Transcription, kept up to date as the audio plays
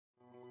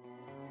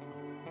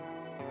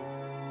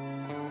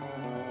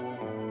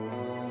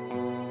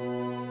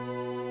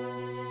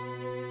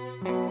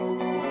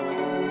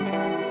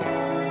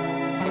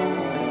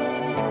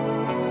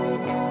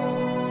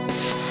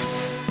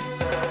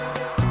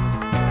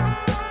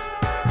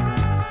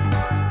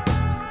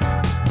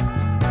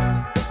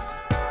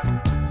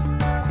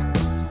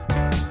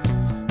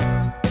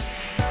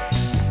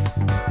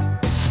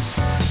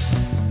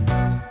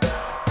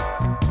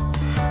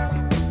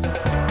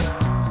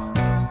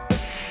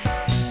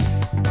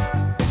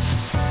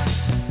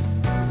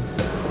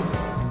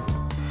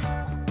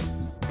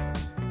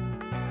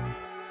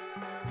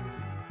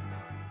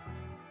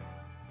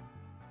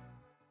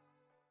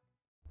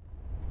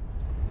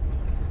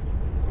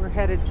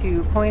headed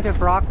to Point of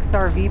Rocks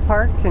RV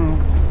Park,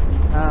 and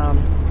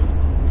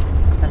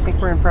I think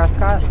we're in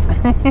Prescott.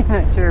 I'm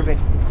not sure, but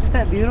isn't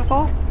that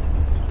beautiful?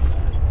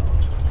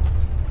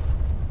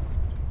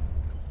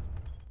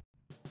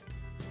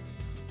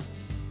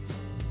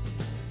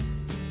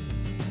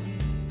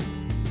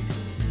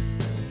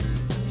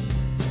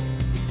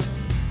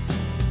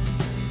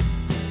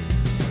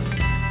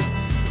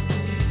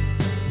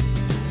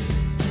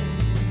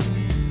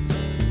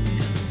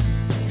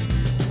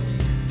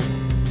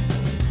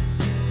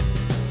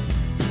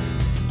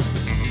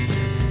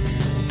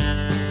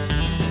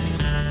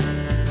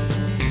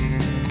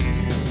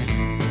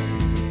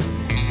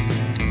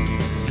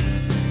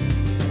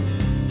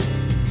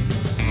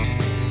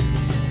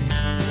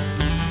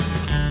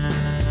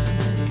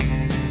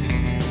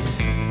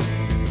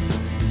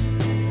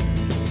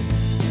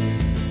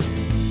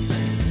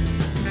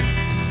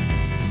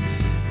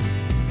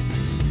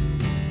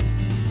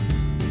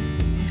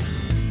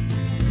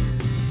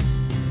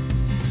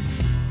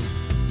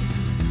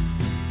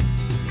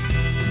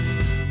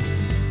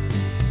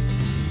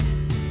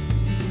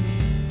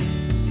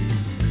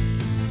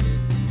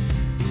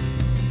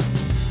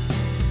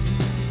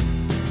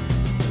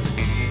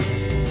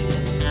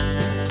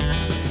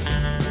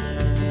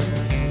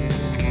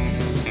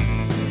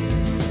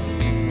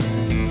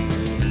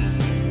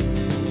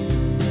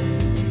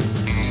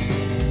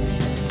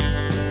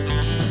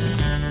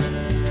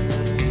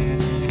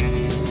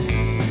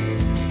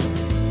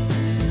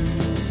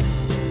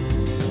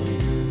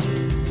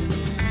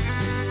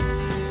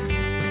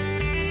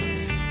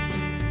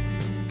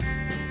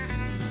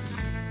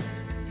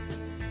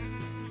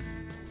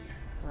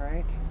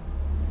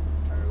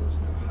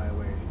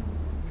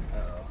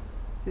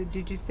 So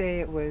did you say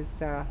it was,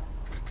 how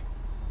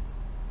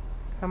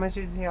much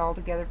did you say all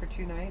together for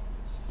 2 nights?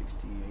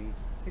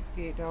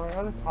 $68. $68.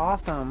 Oh, that's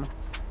awesome.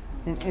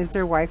 And is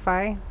there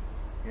Wi-Fi?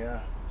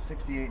 Yeah,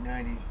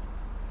 $68.90.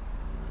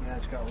 Yeah,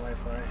 it's got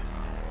Wi-Fi.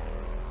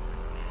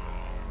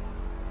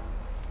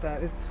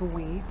 That is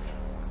sweet.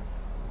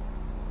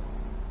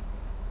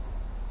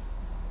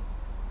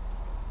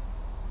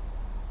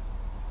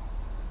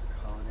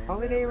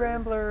 Holiday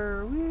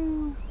Rambler.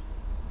 Woo!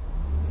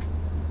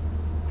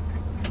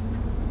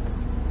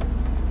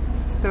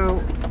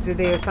 So, did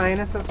they assign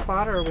us a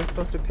spot, or are we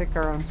supposed to pick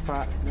our own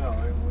spot? No,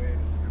 we're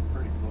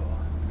pretty cool.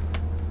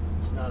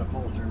 It's not a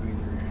pull-through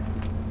either,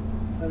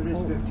 but it is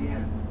 50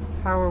 in.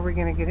 How are we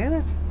going to get in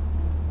it?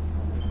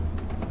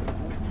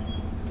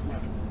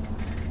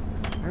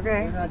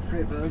 Okay. We're not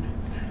crippled.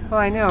 Well,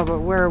 I know, but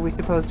where are we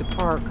supposed to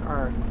park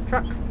our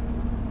truck?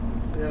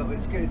 No,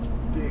 it's good. It's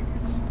big.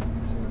 It's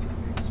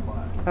a big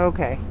spot.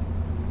 Okay.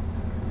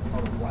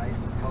 Call it wide.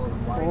 Call it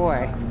wide.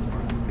 Boy,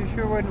 you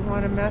sure wouldn't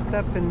want to mess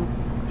up and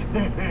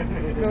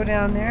go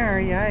down there.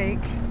 Yike.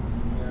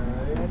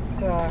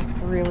 That's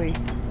really,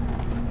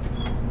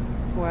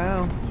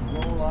 wow.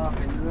 Roll off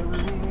into the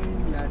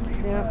ravine.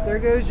 Yep, there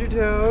goes your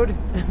toad.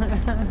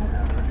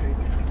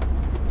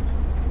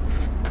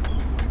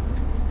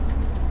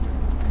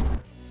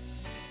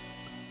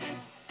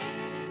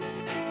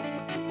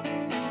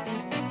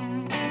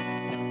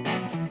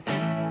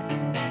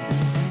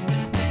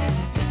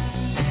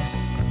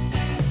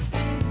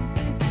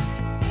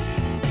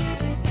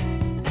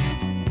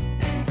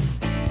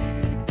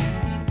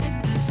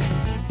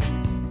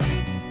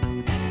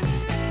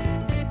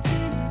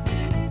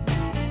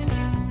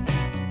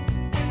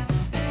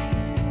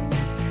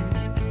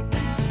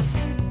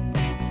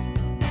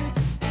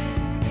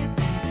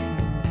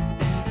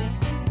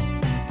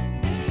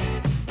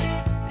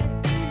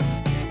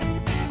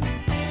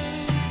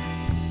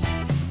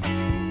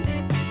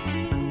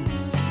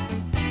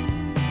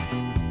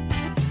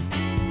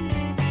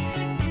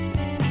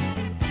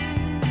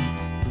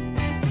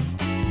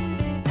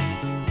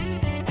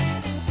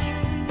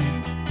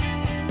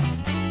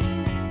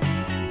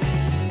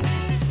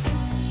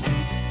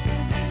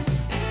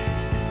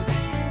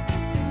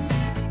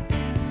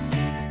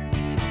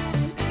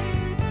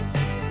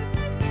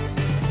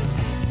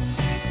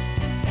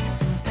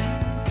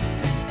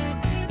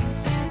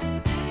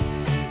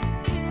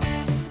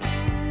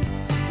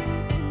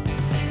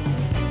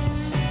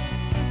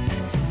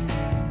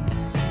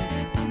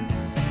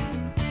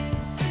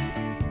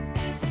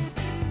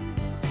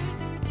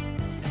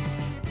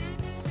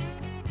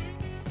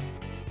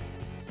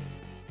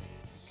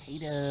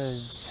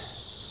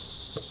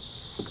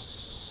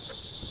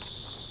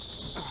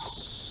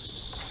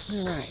 All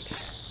right.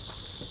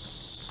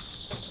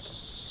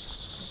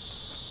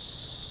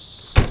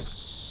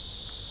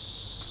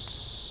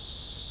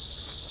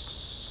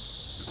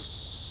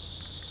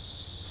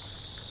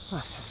 Oh,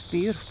 this is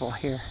beautiful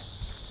here.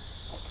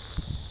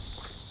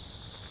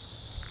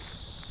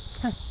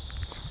 Huh.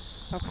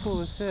 How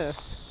cool is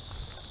this?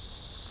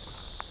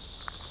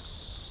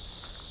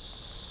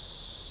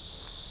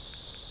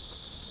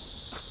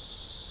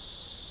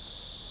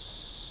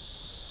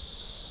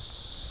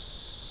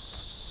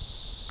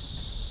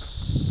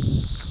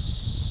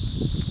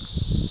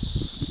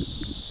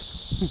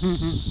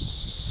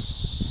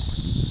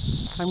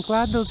 I'm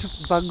glad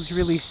those bugs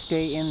really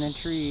stay in the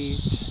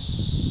trees.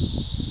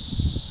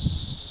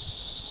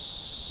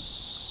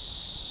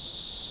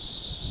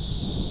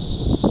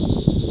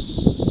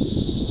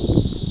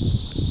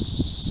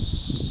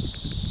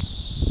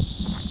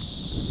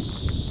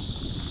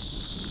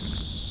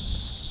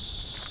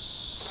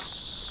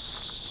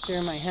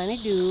 They're my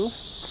honeydew.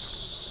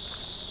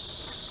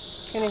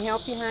 Can I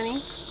help you, honey?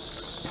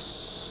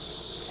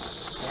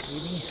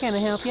 Can I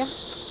help you?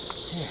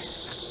 Yeah.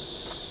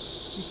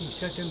 You can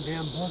shut them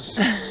damn bugs.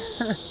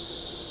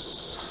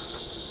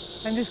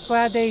 I'm just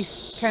glad they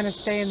kind of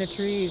stay in the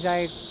trees.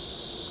 I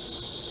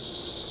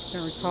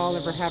don't recall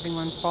ever having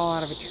one fall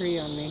out of a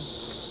tree on me. No,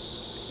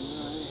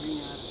 they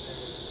hang out there.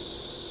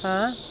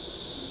 Huh?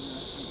 They're not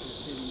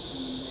interested in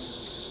coming down.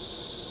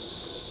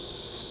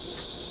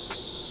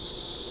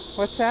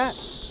 What's that?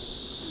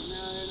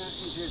 No, they're not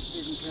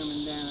interested in coming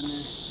down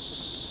there.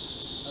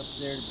 Up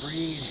there to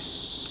breed.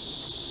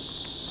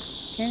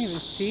 Can't even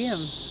see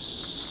them.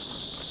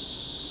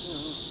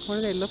 What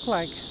do they look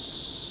like?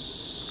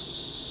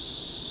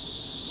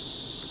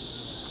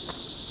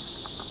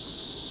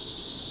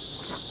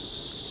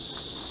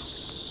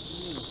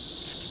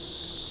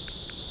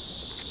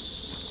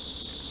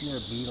 You're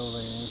a beetle,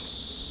 I think.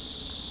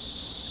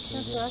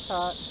 That's what I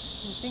thought.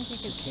 You think you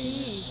could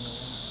see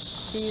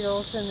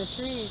beetles in the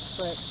trees,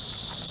 but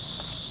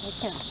I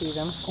can't see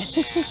them.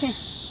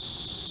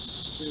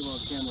 Pretty well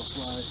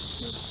camouflaged.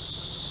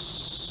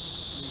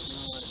 So you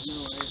know what?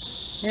 No way.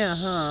 Yeah,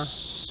 huh?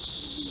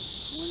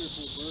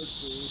 Wonderful bird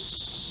food.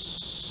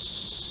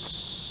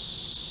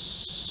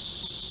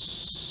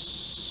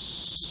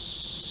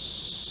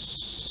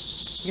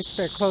 I guess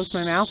better close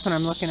my mouth when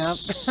I'm looking up.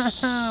 I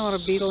don't want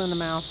a beetle in the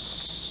mouth.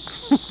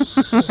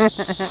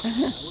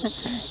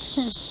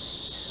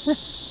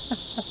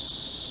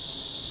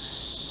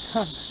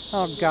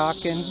 Oh,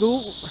 gawking.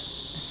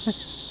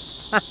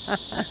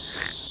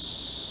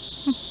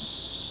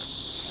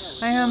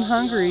 I am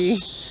hungry,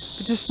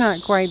 but just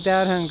not quite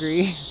that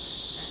hungry.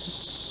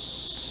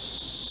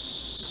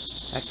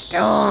 A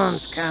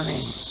storm's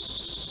coming.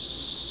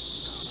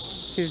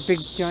 See this big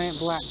giant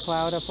black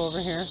cloud up over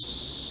here?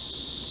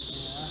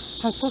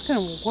 I was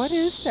looking, what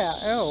is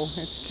that? Oh,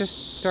 it's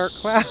just dark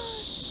cloud.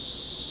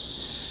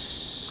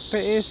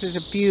 But this is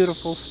a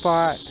beautiful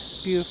spot,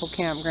 beautiful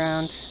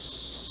campground.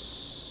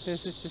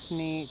 This is just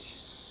neat.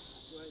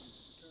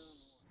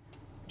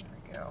 There we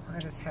go. I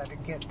just had to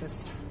get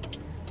this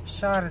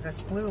shot of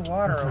this blue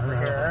water over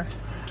here.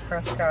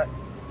 Prescott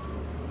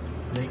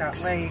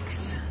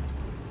Lakes.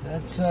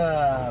 That's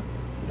that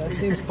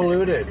seems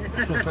polluted.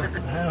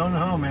 I don't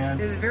know, man.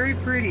 It is very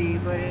pretty,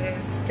 but it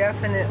is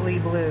definitely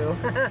blue.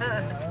 I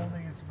don't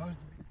think it's supposed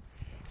to be.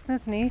 Isn't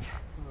this neat?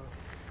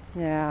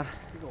 Yeah.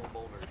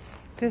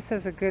 This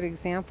is a good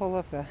example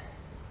of the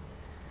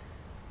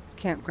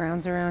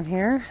campgrounds around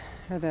here,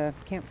 or the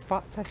camp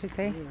spots, I should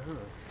say.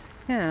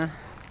 Yeah.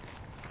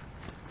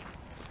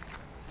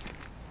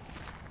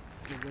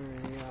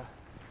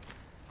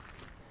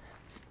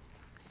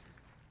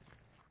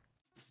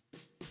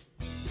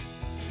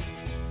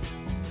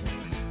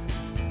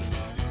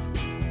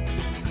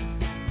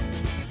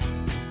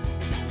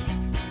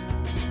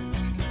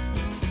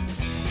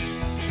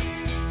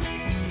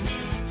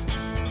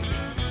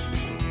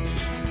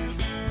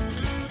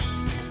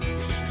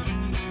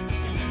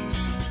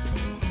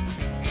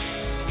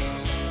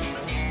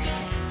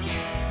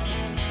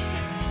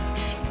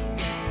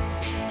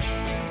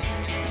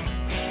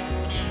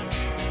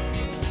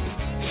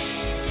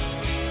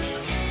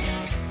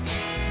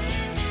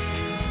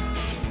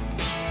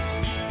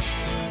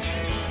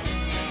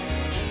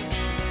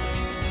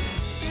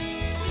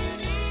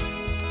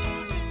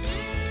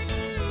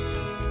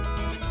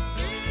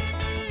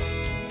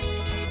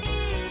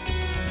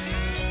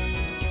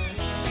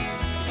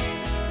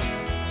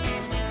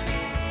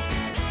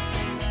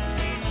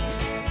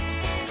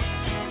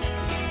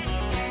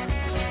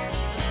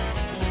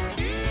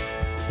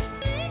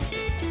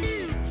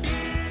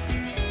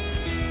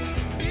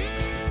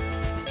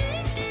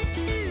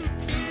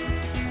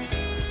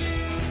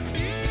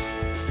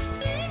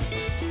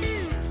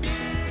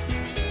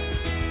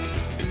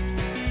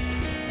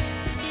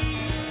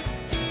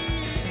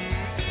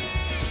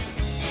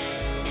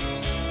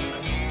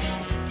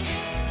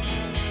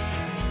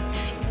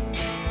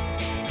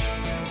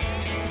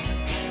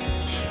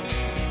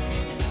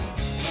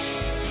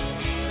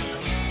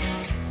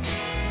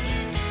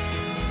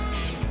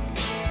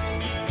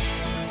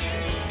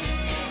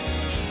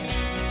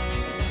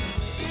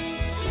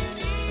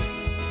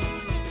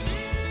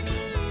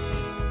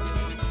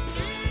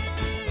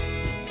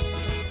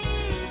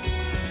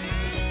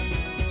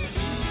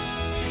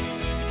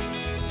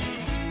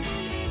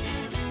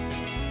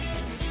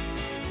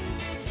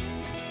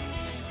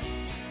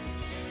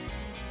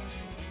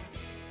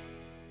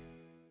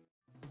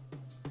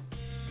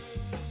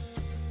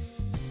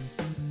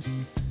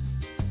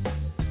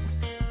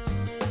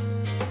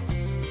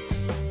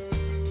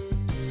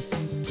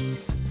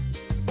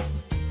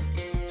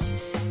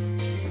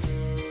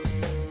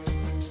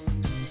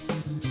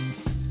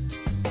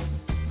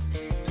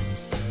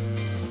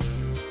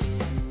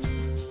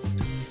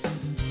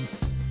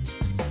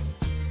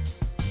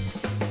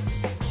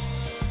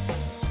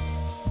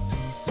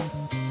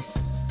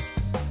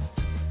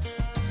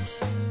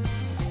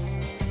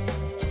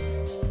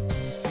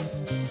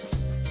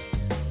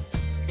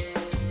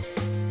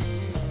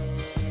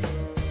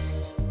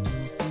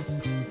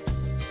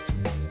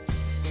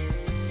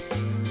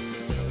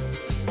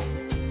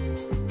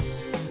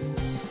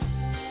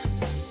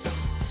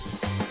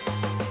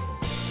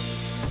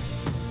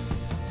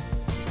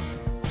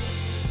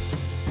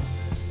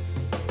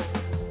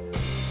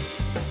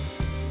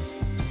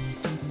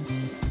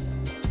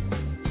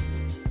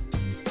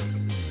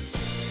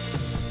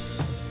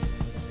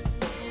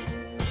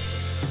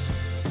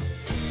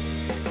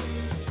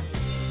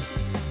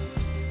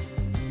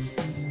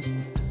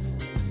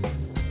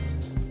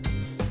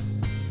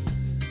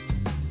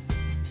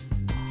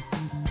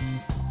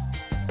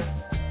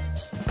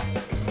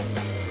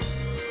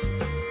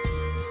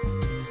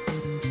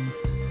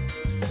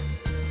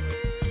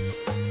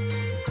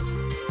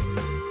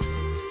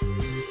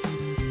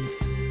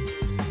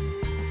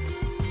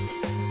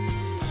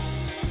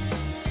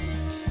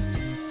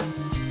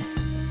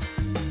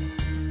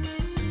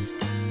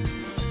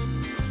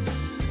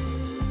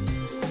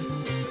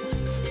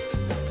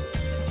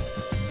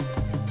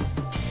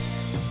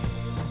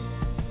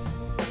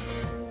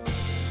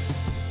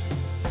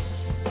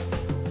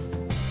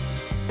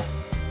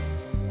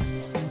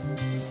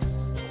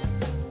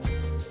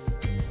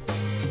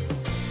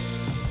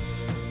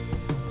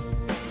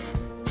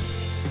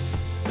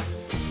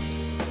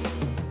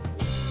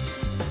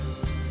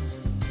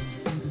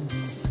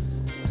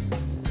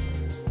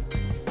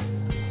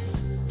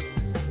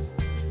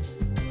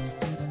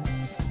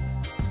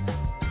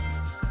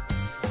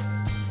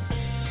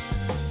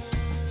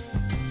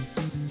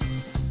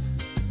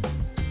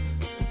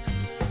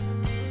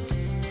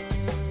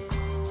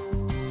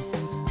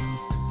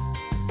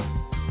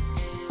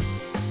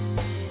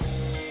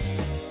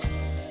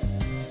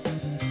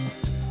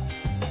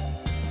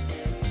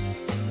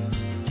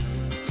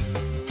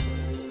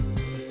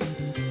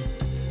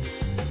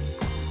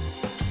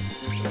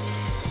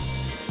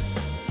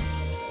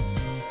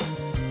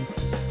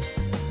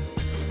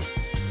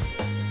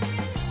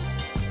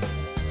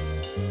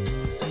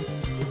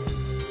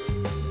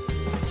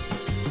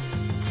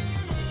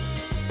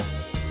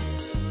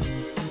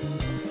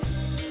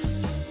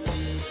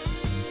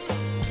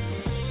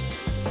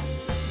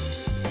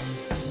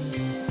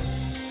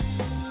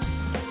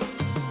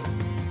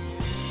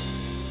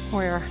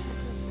 Where?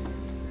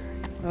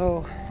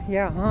 Oh,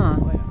 yeah, huh?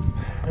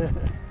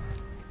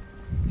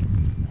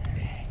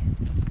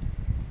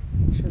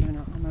 Make sure they're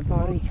not on my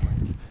body.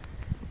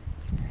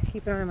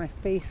 Keep an eye on my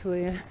face, will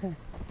you?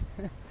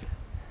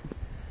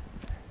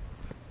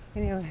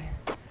 Anyway,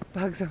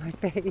 bugs on my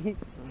face.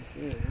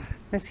 Okay.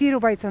 Mosquito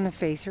bites on the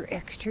face are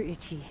extra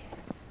itchy.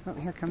 Oh,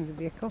 here comes a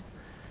vehicle.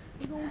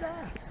 You're gonna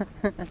die.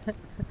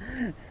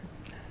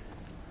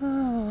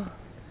 Oh,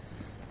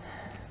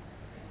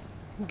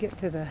 we'll get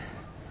to the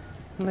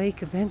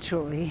lake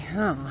eventually,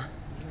 huh?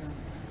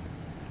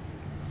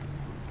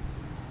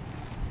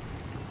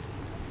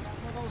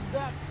 Those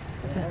ducks.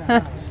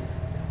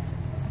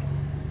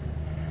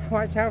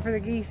 Watch out for the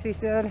geese, he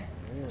said.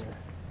 Yeah.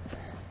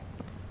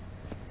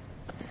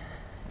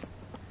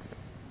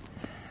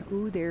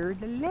 Ooh, there's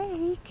the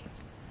lake.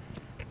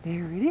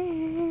 There it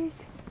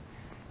is.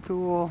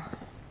 Cool.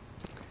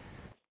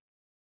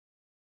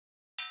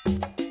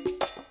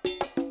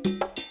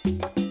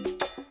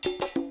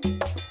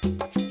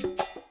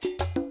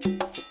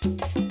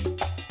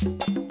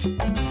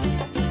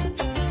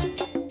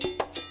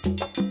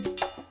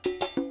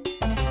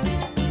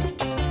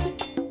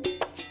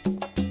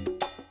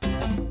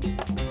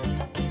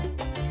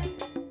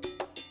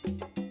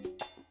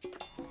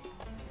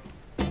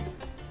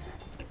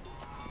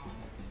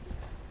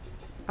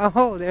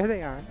 Oh, there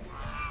they are.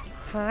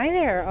 Hi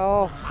there.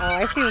 Oh,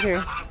 I see what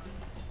they're.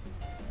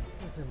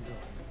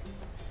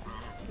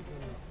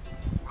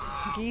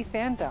 Geese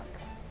and ducks.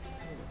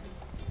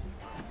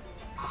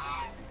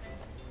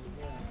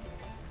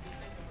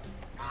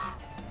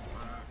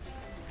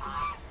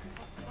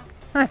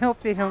 I hope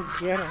they don't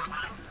get us.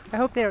 I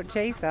hope they don't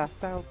chase us.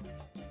 So.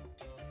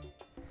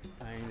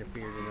 I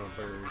interfered in no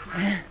bird.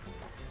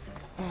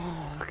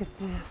 Oh, look at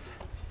this.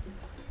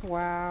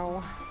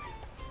 Wow.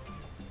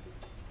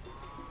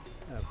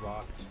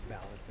 Rocks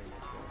balancing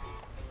up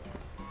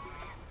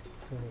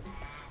there.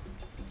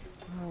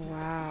 Oh,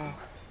 wow.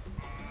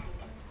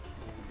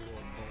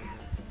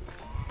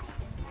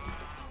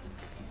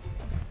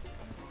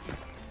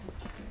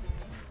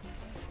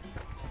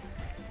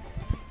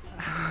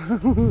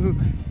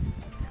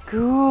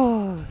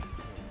 Cool.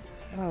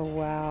 Oh,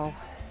 wow.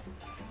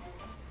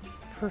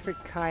 Perfect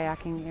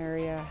kayaking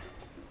area.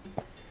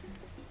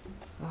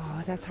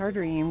 Oh, that's hard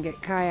to even get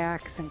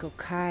kayaks and go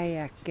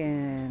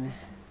kayaking.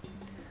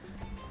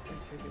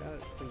 Check it out,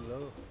 it's too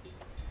low.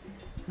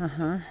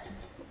 Uh-huh.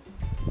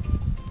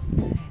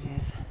 It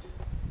is.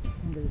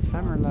 Into the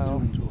summer low.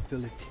 Soon will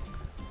fill it.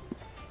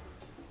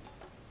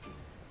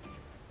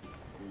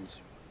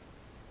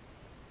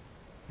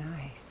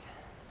 Nice.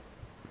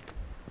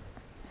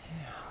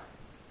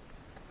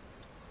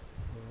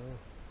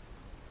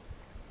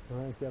 I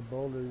like that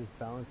boulder is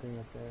balancing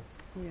up there.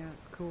 Yeah,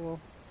 it's cool.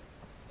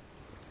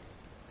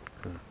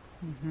 Huh.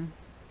 Mm-hmm.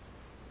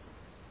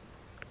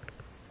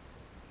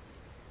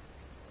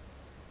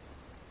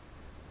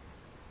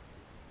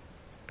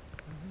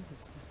 This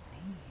is just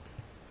neat.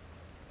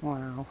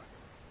 Wow.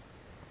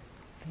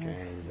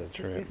 Okay, it's a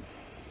trip. I'm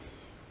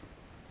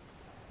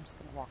just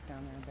gonna walk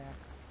down there and back.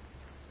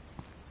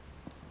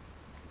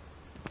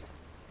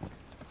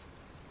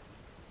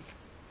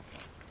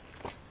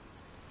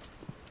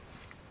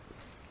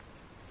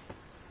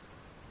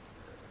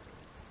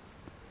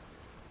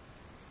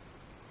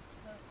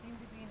 Don't seem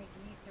to be any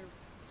geese or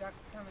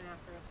ducks coming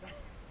after us.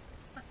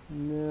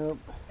 Nope.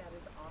 That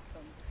is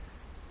awesome.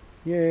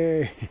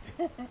 Yay.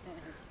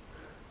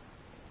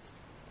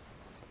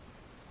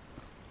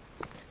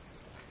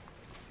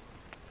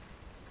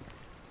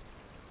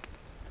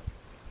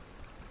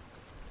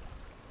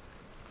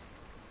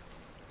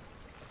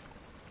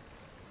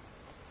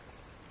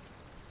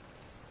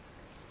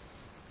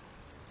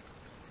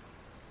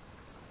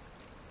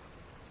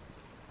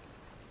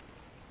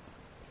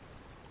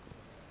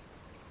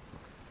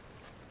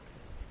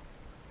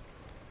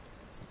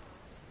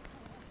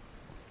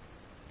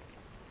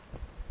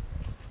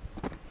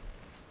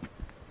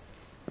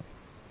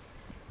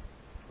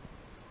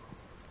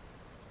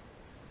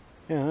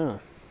 Yeah.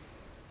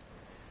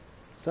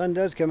 Sun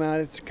does come out,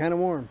 it's kind of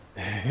warm.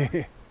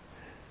 Yeah,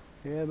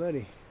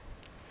 buddy.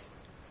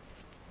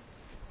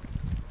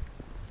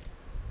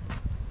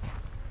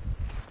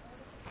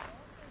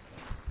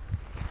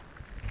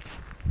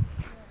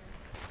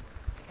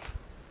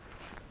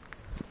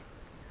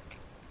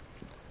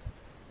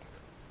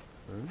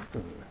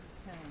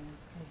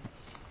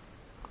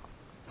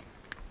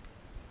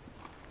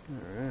 All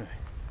right.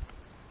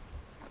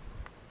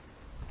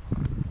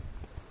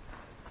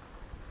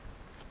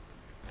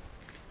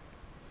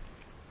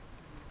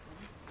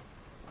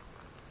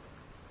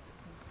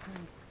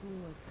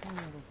 Tiny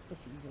little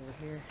fishies over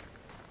here.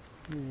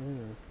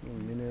 Yeah,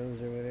 little minnows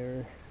or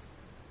whatever.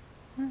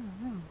 I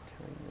don't know.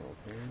 Tiny little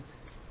things.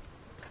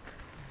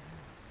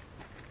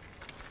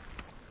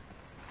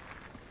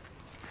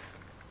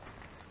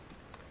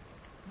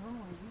 Oh,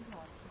 you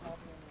lost all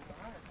in the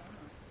water, huh?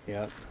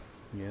 Yep,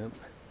 yep.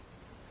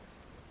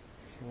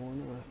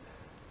 Showing up.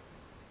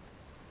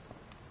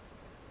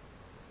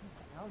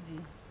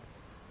 Algae.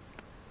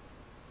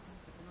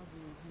 Algae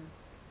in here.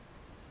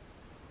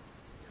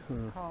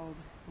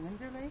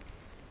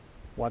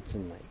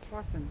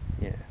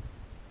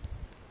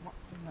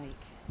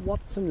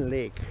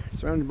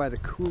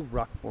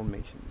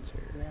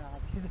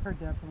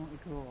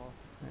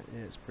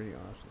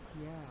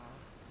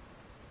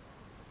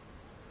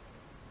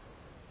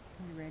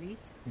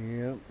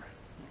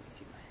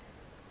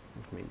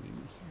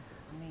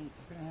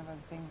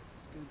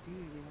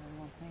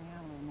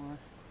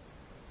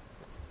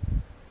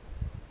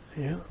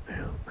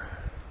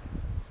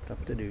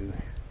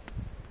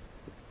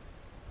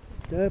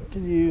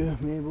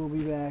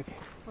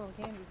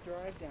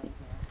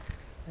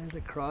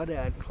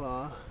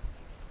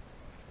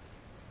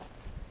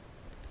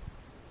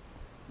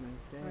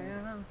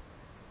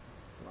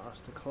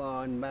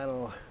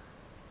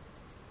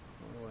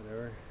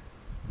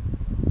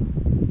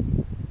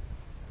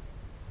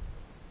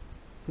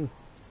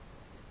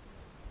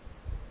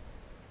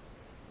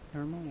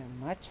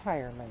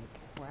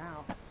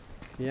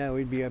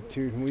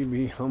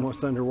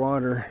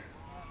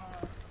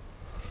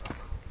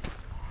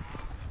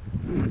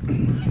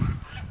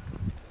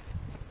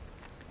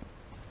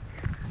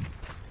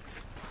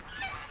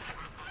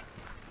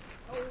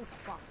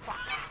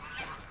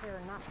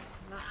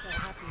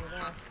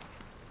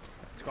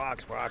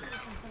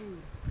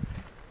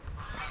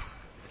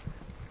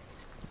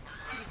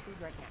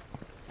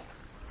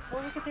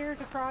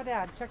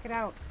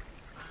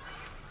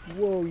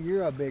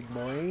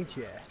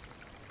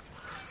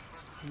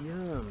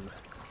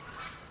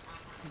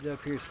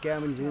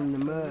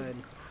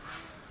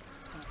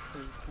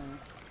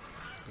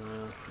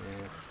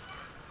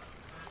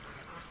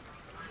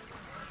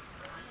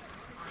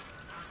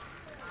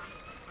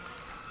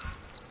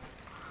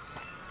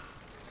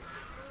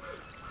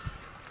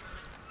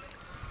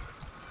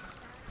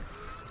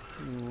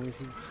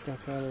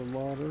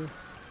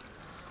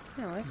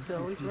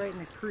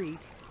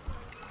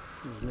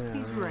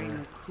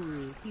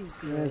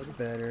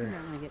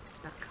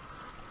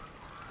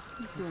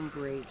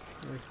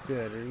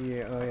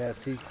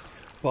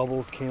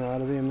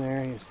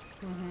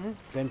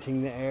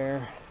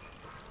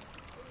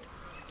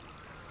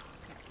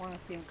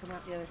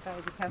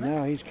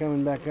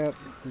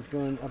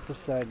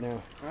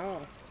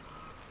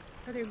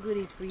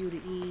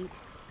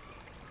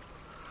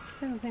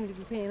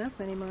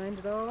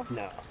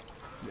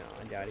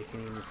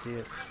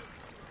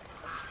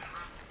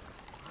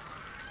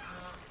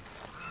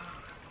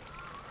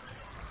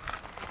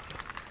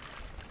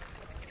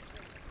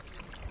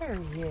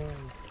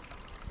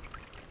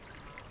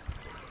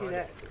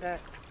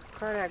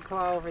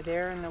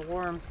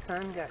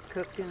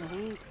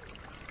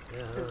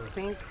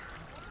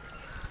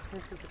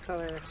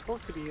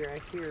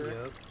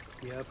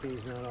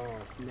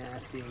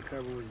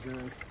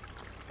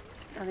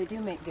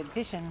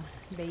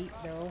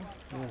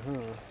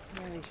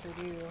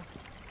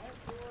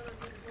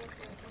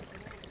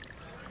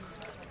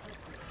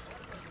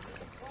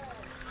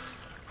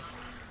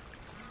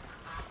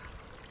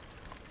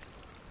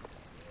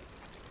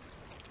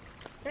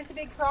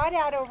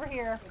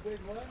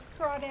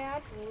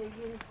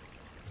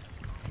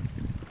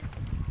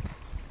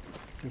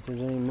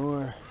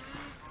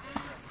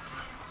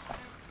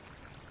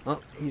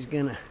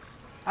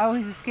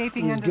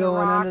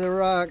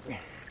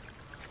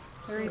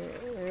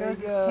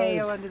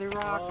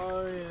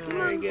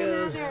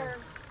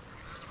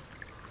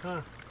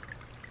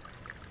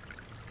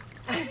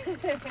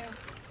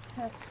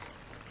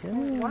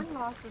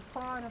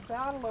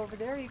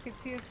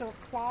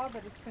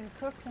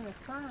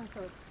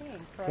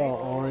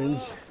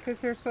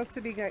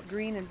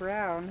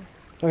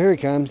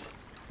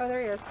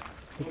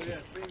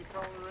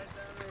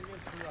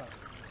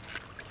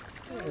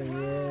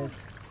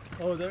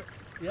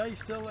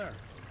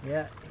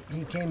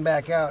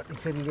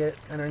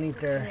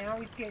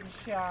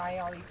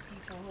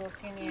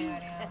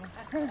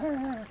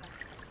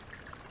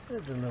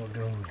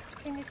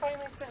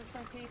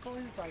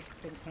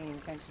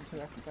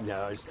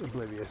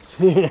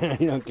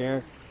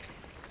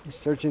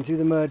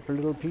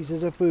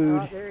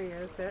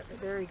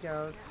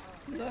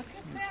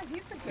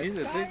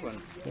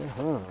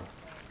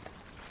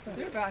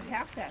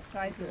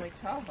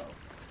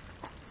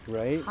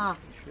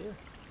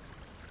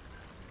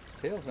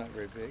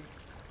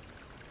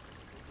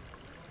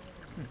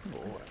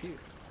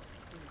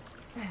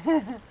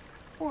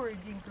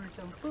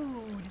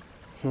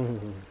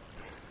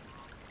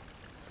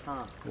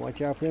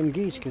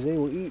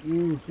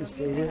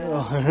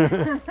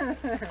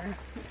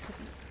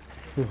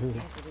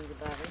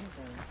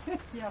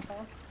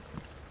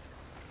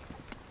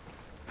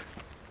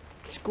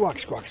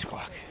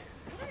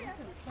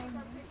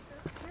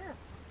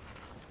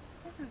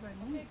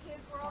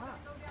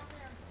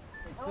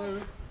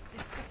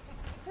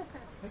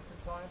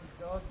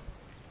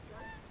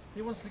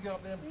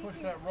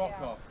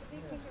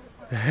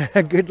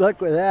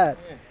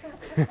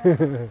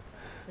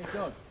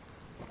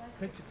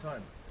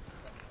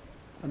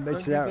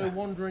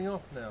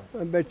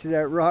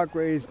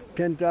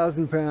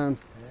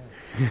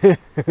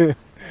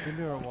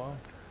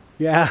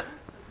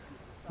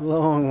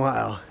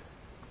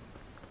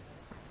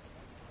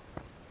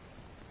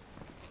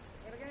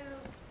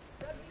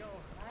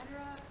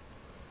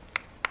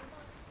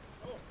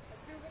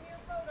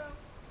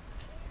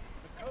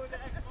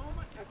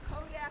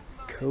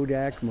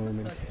 Kodak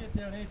moment. Now, get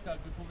down here, Doug,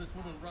 before this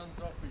woman runs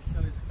off with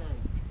Shelley's phone.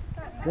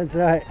 That's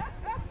right.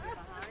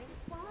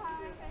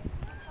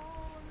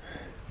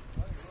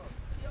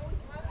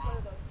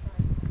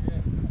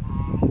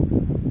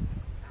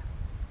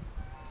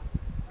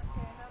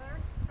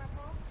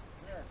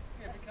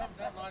 If it comes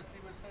out nicely,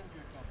 we'll send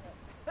you a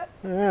copy.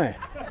 All right.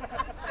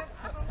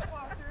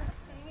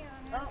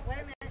 Oh, wait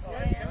a minute. Oh, come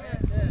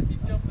out there. You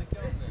jumped the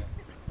gun there.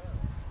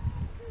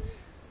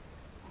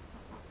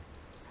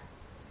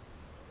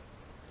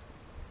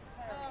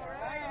 All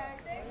right.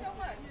 Thanks so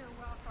much. You're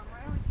welcome. I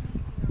always need,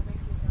 you know,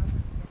 make you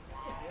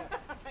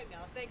I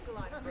know. Thanks a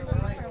lot.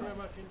 Thanks very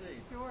much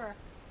indeed. Sure.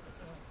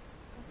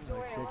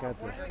 Check out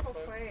the. Wonderful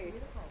place.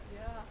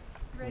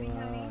 Yeah. Ready,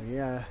 honey?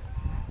 Yeah.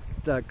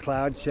 The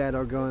cloud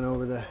shadow going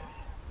over the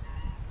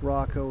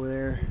rock over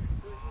there.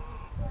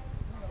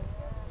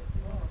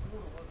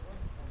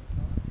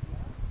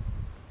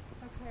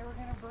 Okay, we're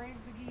gonna brave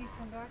the geese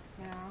and ducks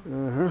now.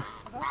 Uh-huh.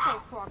 Those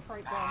folks walked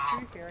right down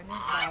through here and then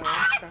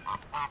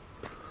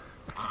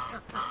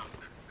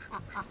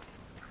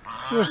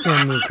What's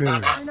them do, Chris?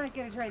 they're not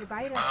gonna try to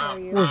bite us, are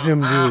you? What's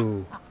them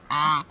do?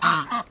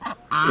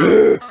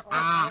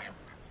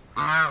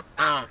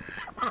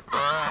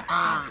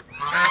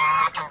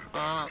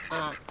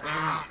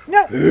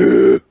 No!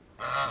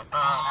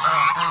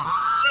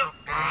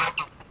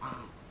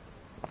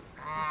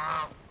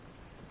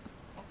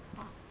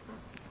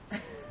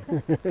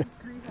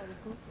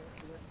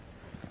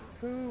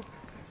 Poop.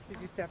 Did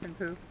you step in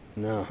poop?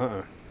 No,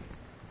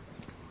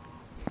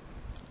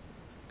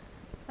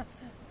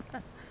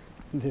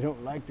 They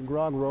don't like the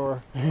grog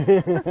roar.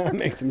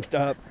 Makes them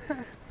stop.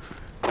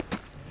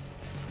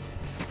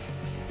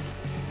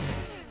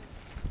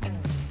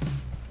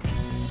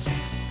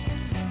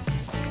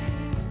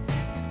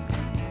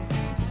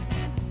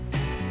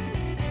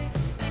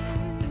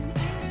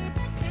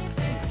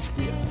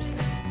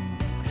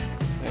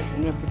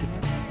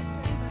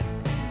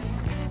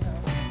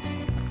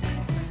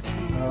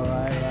 All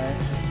right.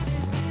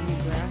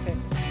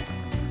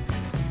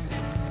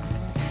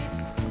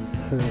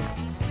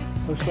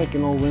 Looks like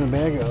an old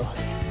Winnebago.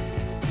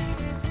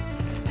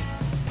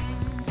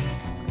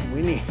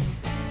 Winnie.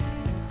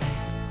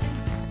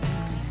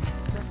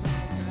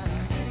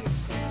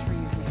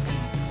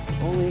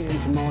 Only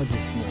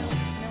entomologists know.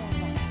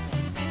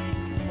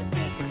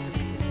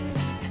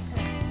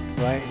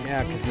 Right?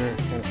 Yeah, because they're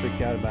kind of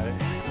freaked out about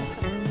it.